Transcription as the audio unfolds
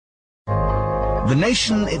The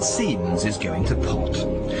nation, it seems, is going to pot.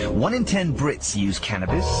 1 in 10 Brits use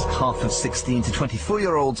cannabis, half of 16 to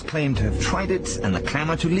 24-year-olds claim to have tried it, and the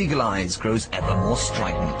clamour to legalise grows ever more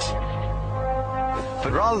strident.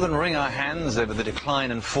 But rather than wring our hands over the decline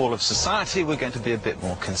and fall of society, we're going to be a bit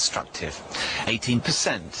more constructive.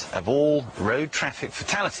 18% of all road traffic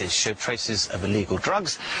fatalities show traces of illegal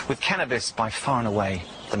drugs, with cannabis by far and away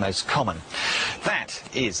the most common. That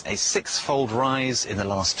is a 6-fold rise in the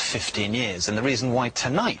last 15 years, and the reason why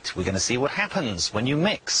tonight we're going to see what happens when you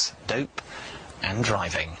mix dope and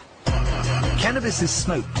driving. Cannabis is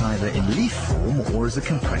smoked either in leaf form or as a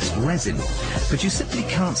compressed resin, but you simply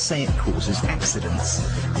can't say it causes accidents.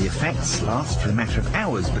 The effects last for a matter of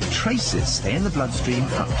hours, but traces stay in the bloodstream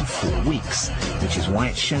for up to 4 weeks, which is why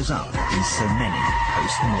it shows up in so many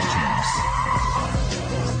post-mortems.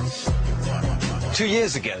 2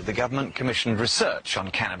 years ago, the government commissioned research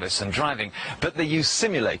on cannabis and driving, but they used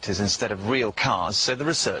simulators instead of real cars, so the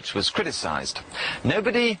research was criticised.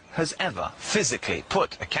 Nobody has ever physically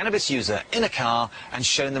put a cannabis user in a car and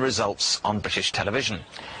shown the results on British television.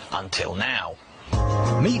 Until now.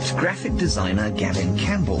 Meet graphic designer Gavin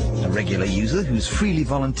Campbell, a regular user who's freely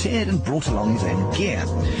volunteered and brought along his own gear.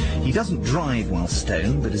 He doesn't drive while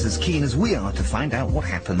stoned, but is as keen as we are to find out what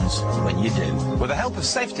happens when you do. With the help of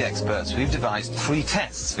safety experts, we've devised 3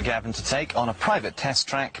 tests for Gavin to take on a private test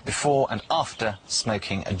track before and after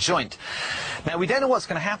smoking a joint. Now, we don't know what's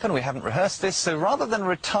going to happen, we haven't rehearsed this, so rather than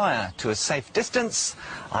retire to a safe distance,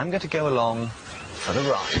 I'm going to go along for the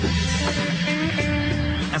ride.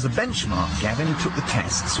 As a benchmark, Gavin took the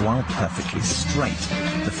tests while perfectly straight.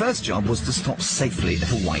 The first job was to stop safely at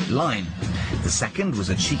a white line. The second was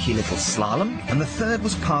a cheeky little slalom, and the third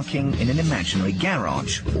was parking in an imaginary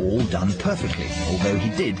garage, all done perfectly, although he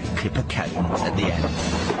did clip a cone at the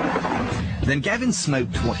end. Then Gavin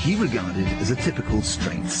smoked what he regarded as a typical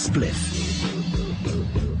strength spliff.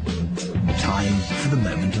 Time for the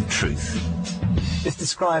moment of truth. Just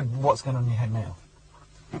describe what's going on in your head now.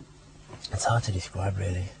 It's hard to describe,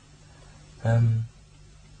 really. I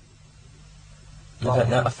don't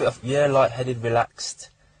know. I feel, yeah, lightheaded, relaxed,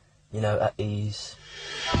 you know, at ease.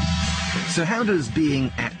 So how does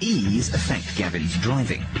being at ease affect Gavin's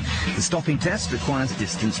driving? The stopping test requires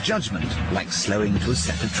distance judgment, like slowing to a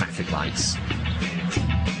set of traffic lights.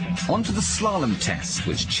 On to the slalom test,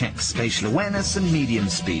 which checks spatial awareness and medium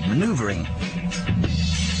speed manoeuvring.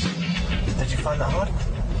 Did you find that hard?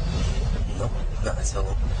 No, not at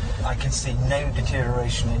all. I can see no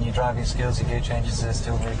deterioration in your driving skills. Your gear changes are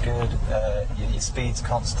still very good. Your speed's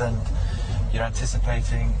constant. You're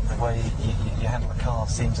anticipating the way you handle the car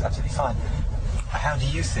seems absolutely fine. How do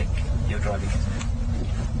you think your driving is?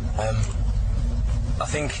 I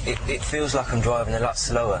think it feels like I'm driving a lot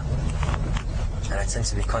slower, and I tend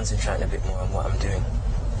to be concentrating a bit more on what I'm doing.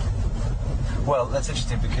 Well, that's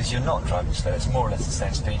interesting because you're not driving slow. It's more or less the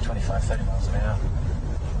same speed, 25, 30 miles an hour.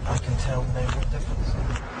 I can tell no real difference.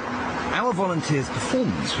 Our volunteers'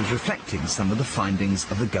 performance was reflecting some of the findings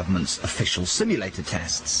of the government's official simulator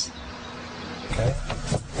tests. Okay.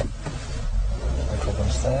 No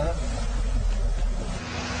problems there.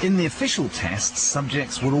 In the official tests,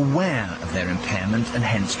 subjects were aware of their impairment and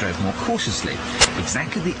hence drove more cautiously.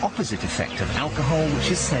 Exactly the opposite effect of alcohol,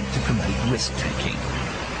 which is said to promote risk-taking.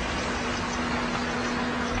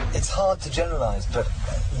 It's hard to generalise, but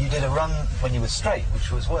you did a run when you were straight,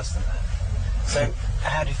 which was worse than that. So,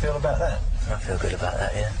 how do you feel about that? I feel good about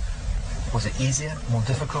that, yeah. Was it easier, more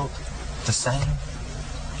difficult, the same?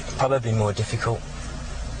 Probably more difficult,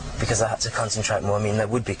 because I had to concentrate more. I mean, there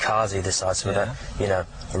would be cars either side, so that, you know,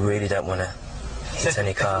 I really don't want to hit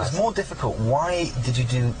any cars. If it was more difficult, why did you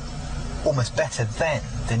do almost better then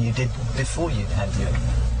than you did before you had your...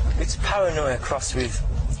 It's paranoia crossed with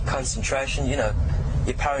concentration, you know.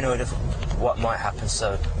 You're paranoid of what might happen,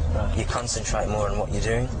 so you concentrate more on what you're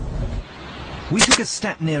doing. We took a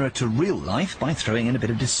step nearer to real life by throwing in a bit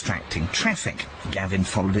of distracting traffic. Gavin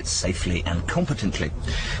followed it safely and competently.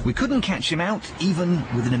 We couldn't catch him out, even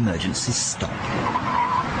with an emergency stop.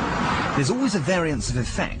 There's always a variance of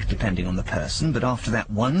effect depending on the person, but after that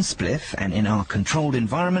one spliff and in our controlled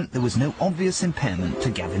environment, there was no obvious impairment to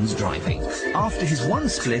Gavin's driving. After his one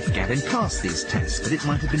spliff, Gavin passed these tests, but it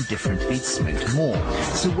might have been different if he'd smoked more.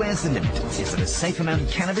 So where's the limit? Is there a safe amount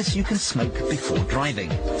of cannabis you can smoke before driving?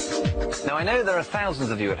 Now, I know there are thousands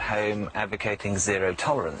of you at home advocating zero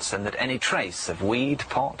tolerance, and that any trace of weed,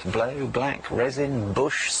 pot, blow, black, resin,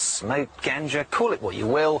 bush, smoke, ganja, call it what you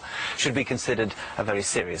will, should be considered a very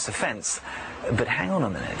serious offence. But hang on a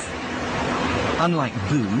minute. Unlike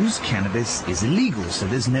booze, cannabis is illegal, so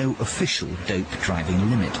there's no official dope driving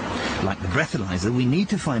limit. Like the breathalyzer, we need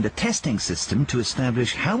to find a testing system to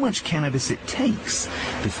establish how much cannabis it takes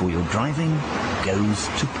before your driving goes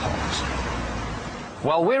to pot.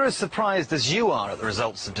 While we're as surprised as you are at the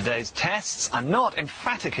results of today's tests, I'm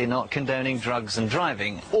emphatically not condoning drugs and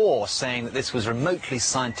driving or saying that this was remotely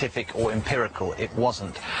scientific or empirical. It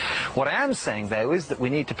wasn't. What I am saying, though, is that we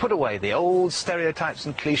need to put away the old stereotypes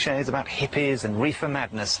and cliches about hippies and reefer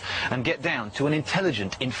madness and get down to an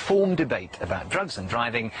intelligent, informed debate about drugs and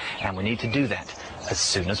driving, and we need to do that as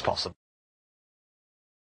soon as possible.